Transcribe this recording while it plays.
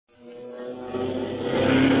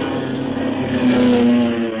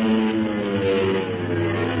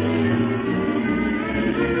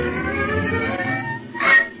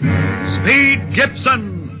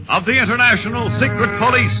Gibson of the International Secret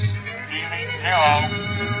Police. Ceiling zero.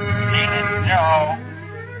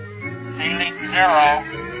 Ceiling zero.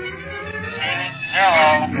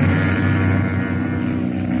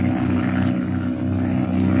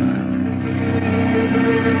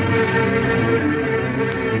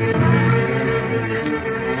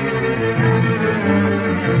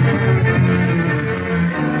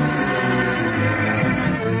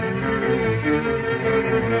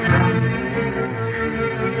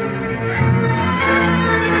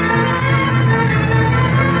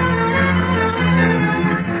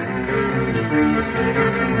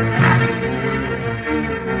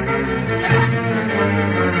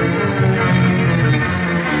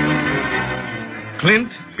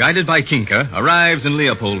 Clint, guided by Kinka, arrives in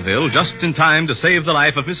Leopoldville just in time to save the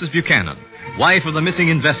life of Mrs. Buchanan, wife of the missing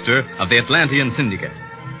investor of the Atlantean Syndicate.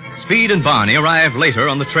 Speed and Barney arrive later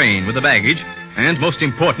on the train with the baggage and, most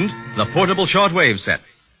important, the portable shortwave set.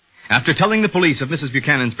 After telling the police of Mrs.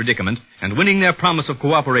 Buchanan's predicament and winning their promise of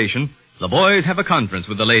cooperation, the boys have a conference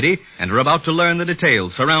with the lady and are about to learn the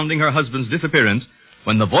details surrounding her husband's disappearance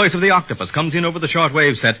when the voice of the octopus comes in over the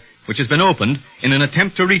shortwave set, which has been opened in an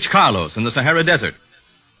attempt to reach Carlos in the Sahara Desert.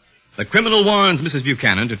 The criminal warns Mrs.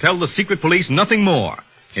 Buchanan to tell the secret police nothing more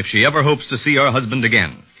if she ever hopes to see her husband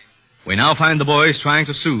again. We now find the boys trying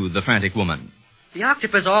to soothe the frantic woman. The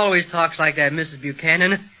octopus always talks like that, Mrs.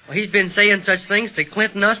 Buchanan. Well, he's been saying such things to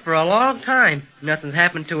Clint and us for a long time. Nothing's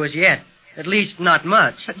happened to us yet. At least, not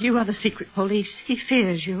much. But you are the secret police. He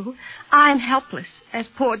fears you. I'm helpless, as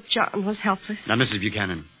poor John was helpless. Now, Mrs.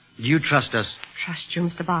 Buchanan, do you trust us? Trust you,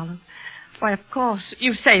 Mr. Barlow? Why, of course.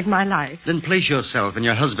 You saved my life. Then place yourself and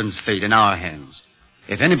your husband's fate in our hands.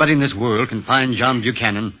 If anybody in this world can find John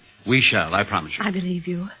Buchanan, we shall, I promise you. I believe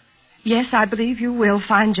you. Yes, I believe you will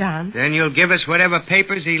find John. Then you'll give us whatever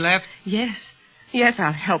papers he left? Yes. Yes,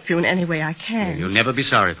 I'll help you in any way I can. You'll never be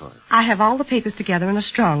sorry for it. I have all the papers together in a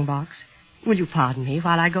strong box. Will you pardon me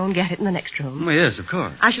while I go and get it in the next room? Well, yes, of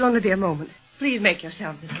course. I shall only be a moment. Please make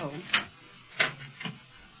yourselves at home.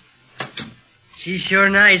 She's sure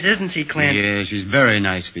nice, isn't she, Clint? Yeah, she's very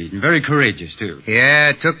nice, Pete, and very courageous, too. Yeah,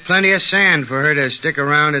 it took plenty of sand for her to stick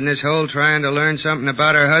around in this hole trying to learn something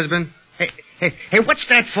about her husband. Hey, what's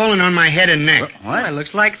that falling on my head and neck? What? Well, it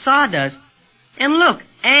looks like sawdust. And look,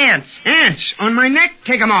 ants. Ants on my neck?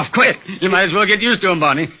 Take them off, quick. You might as well get used to them,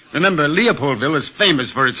 Barney. Remember, Leopoldville is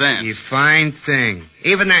famous for its ants. You fine thing.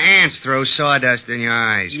 Even the ants throw sawdust in your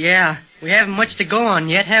eyes. Yeah, we haven't much to go on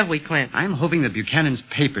yet, have we, Clint? I'm hoping that Buchanan's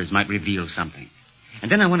papers might reveal something.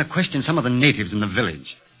 And then I want to question some of the natives in the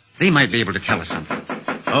village. They might be able to tell us something.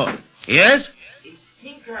 Oh, yes? It's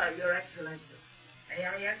Kinka, Your Excellency. May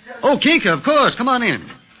I enter? Oh, Kinka, of course. Come on in.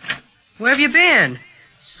 Where have you been?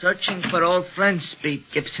 Searching for old friends, Speed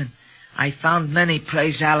Gibson. I found many,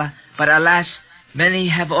 praise Allah, but alas, many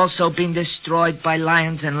have also been destroyed by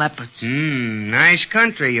lions and leopards. Nice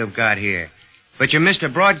country you've got here. But you missed a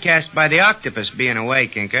broadcast by the octopus being away,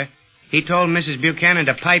 Kinka. He told Mrs. Buchanan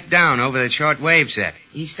to pipe down over the short wave set.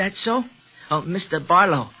 Is that so? Oh, Mr.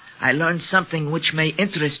 Barlow, I learned something which may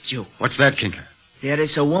interest you. What's that, Kinka? There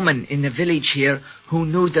is a woman in the village here who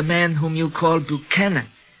knew the man whom you call Buchanan.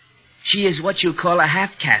 She is what you call a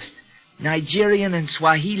half-caste. Nigerian and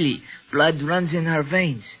Swahili. Blood runs in her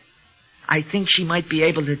veins. I think she might be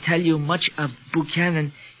able to tell you much of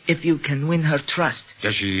Buchanan if you can win her trust.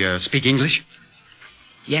 Does she speak English?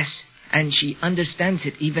 Yes, and she understands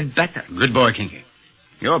it even better. Good boy, Kinky.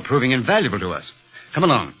 You're proving invaluable to us. Come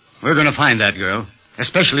along. We're going to find that girl.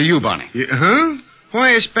 Especially you, Barney. Huh?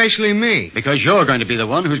 Why especially me? Because you're going to be the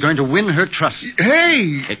one who's going to win her trust.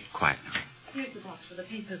 Hey! Hey, quiet now. Here's the box for the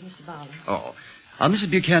papers, Mr. Barlow. Oh. Mrs.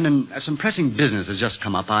 Buchanan, some pressing business has just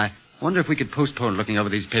come up. I wonder if we could postpone looking over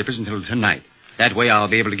these papers until tonight. That way I'll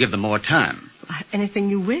be able to give them more time. Anything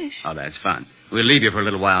you wish. Oh, that's fine. We'll leave you for a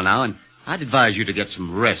little while now, and I'd advise you to get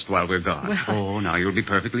some rest while we're gone. Well, Oh, now you'll be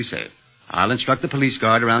perfectly safe. I'll instruct the police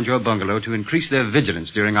guard around your bungalow to increase their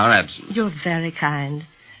vigilance during our absence. You're very kind.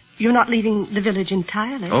 You're not leaving the village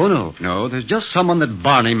entirely. Oh, no. There's just someone that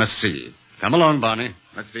Barney must see. Come along, Barney.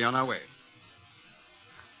 Let's be on our way.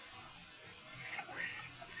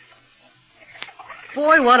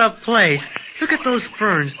 Boy, what a place. Look at those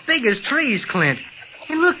ferns. Big as trees, Clint.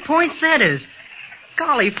 And look, poinsettias.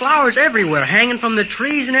 Golly, flowers everywhere, hanging from the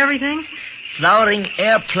trees and everything. Flowering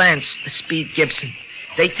air plants, Speed Gibson.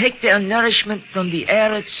 They take their nourishment from the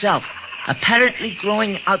air itself, apparently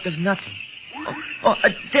growing out of nothing.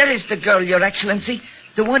 There is the girl, Your Excellency.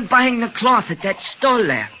 The one buying the cloth at that stall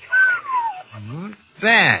there. Not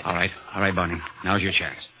bad. All right, Barney. Now's your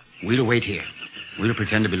chance. We'll wait here. We'll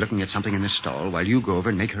pretend to be looking at something in this stall while you go over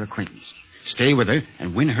and make her acquaintance. Stay with her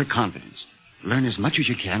and win her confidence. Learn as much as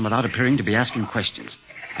you can without appearing to be asking questions.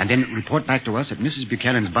 And then report back to us at Mrs.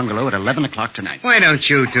 Buchanan's bungalow at 11 o'clock tonight. Why don't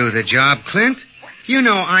you do the job, Clint? You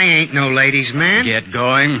know I ain't no ladies' man. Get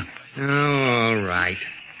going. Oh, all right.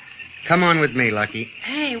 Come on with me, Lucky.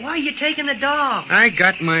 Hey, why are you taking the dog? I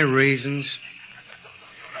got my reasons.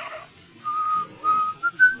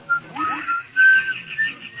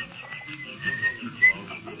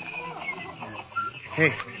 Hey,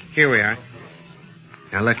 here we are.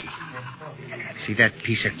 Now, Lucky, see that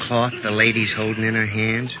piece of cloth the lady's holding in her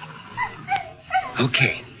hands?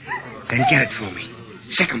 Okay, then get it for me.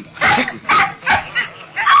 Second boy, second boy.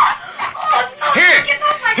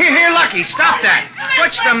 Here, Lucky, stop that.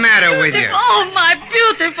 What's the matter with you? Oh, my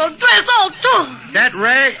beautiful dress, all too. That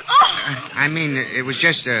rag? Oh. I mean, it was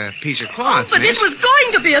just a piece of cloth, But miss. it was going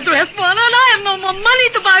to be a dress, Buana, and I have no more money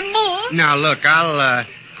to buy more. Now, look,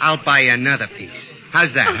 I'll buy you another piece.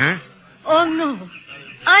 How's that, huh? Oh, no.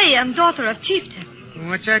 I am daughter of chieftain.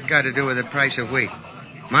 What's that got to do with the price of wheat?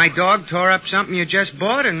 My dog tore up something you just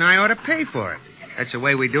bought, and I ought to pay for it. That's the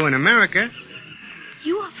way we do in America.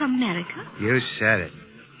 You are from America? You said it.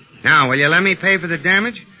 Now, will you let me pay for the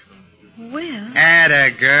damage? Well, Atta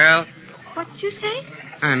girl. what did you say?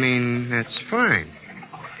 I mean, that's fine.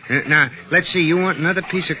 Now, let's see. You want another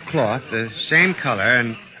piece of cloth, the same color,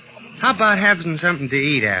 and how about having something to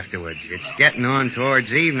eat afterwards? It's getting on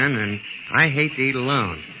towards evening, and I hate to eat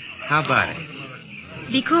alone. How about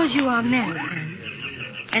it? Because you are American.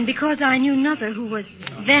 And because I knew another who was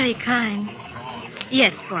very kind.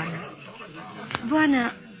 Yes, Buana.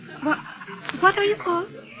 Buana, what are you called?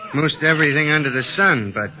 Most everything under the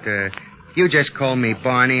sun, but you just call me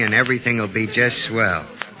Barney, and everything will be just swell.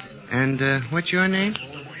 And what's your name?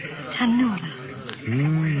 Tanura.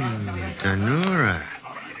 Tanura.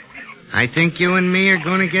 I think you and me are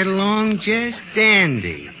going to get along just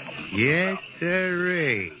dandy. Yes,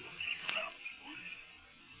 sirree.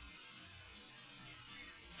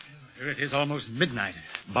 Here it is almost midnight.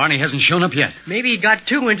 Barney hasn't shown up yet. Maybe he got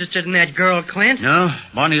too interested in that girl, Clint. No,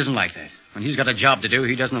 Barney isn't like that. When he's got a job to do,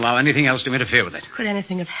 he doesn't allow anything else to interfere with it. Could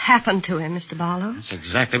anything have happened to him, Mr. Barlow? That's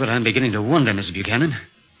exactly what I'm beginning to wonder, Mrs. Buchanan.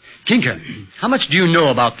 Kinker, how much do you know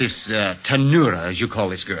about this Tanura, as you call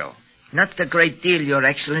this girl? Not a great deal, Your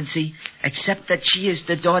Excellency, except that she is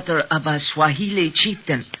the daughter of a Swahili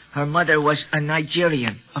chieftain. Her mother was a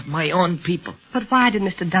Nigerian of my own people. But why did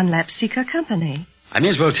Mr. Dunlap seek her company? I may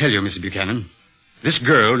as well tell you, Mrs. Buchanan. This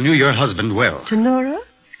girl knew your husband well. Tanura?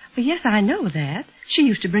 Well, yes, I know that. She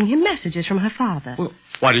used to bring him messages from her father. Well,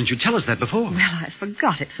 why didn't you tell us that before? Well, I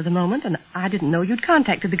forgot it for the moment, and I didn't know you'd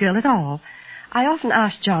contacted the girl at all. I often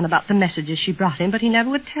asked John about the messages she brought him, but he never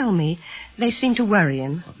would tell me. They seemed to worry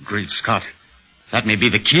him. Oh, great Scott. That may be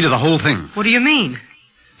the key to the whole thing. What do you mean?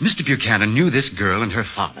 Mr. Buchanan knew this girl and her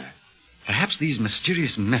father. Perhaps these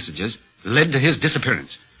mysterious messages led to his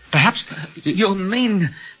disappearance. Perhaps... You mean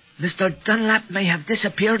Mr. Dunlap may have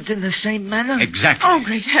disappeared in the same manner? Exactly. Oh,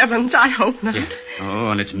 great heavens, I hope not. Yeah.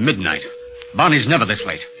 Oh, and it's midnight. Barney's never this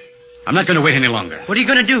late. I'm not going to wait any longer. What are you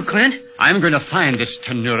going to do, Clint? I'm going to find this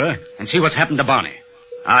Tanura and see what's happened to Barney.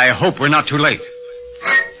 I hope we're not too late.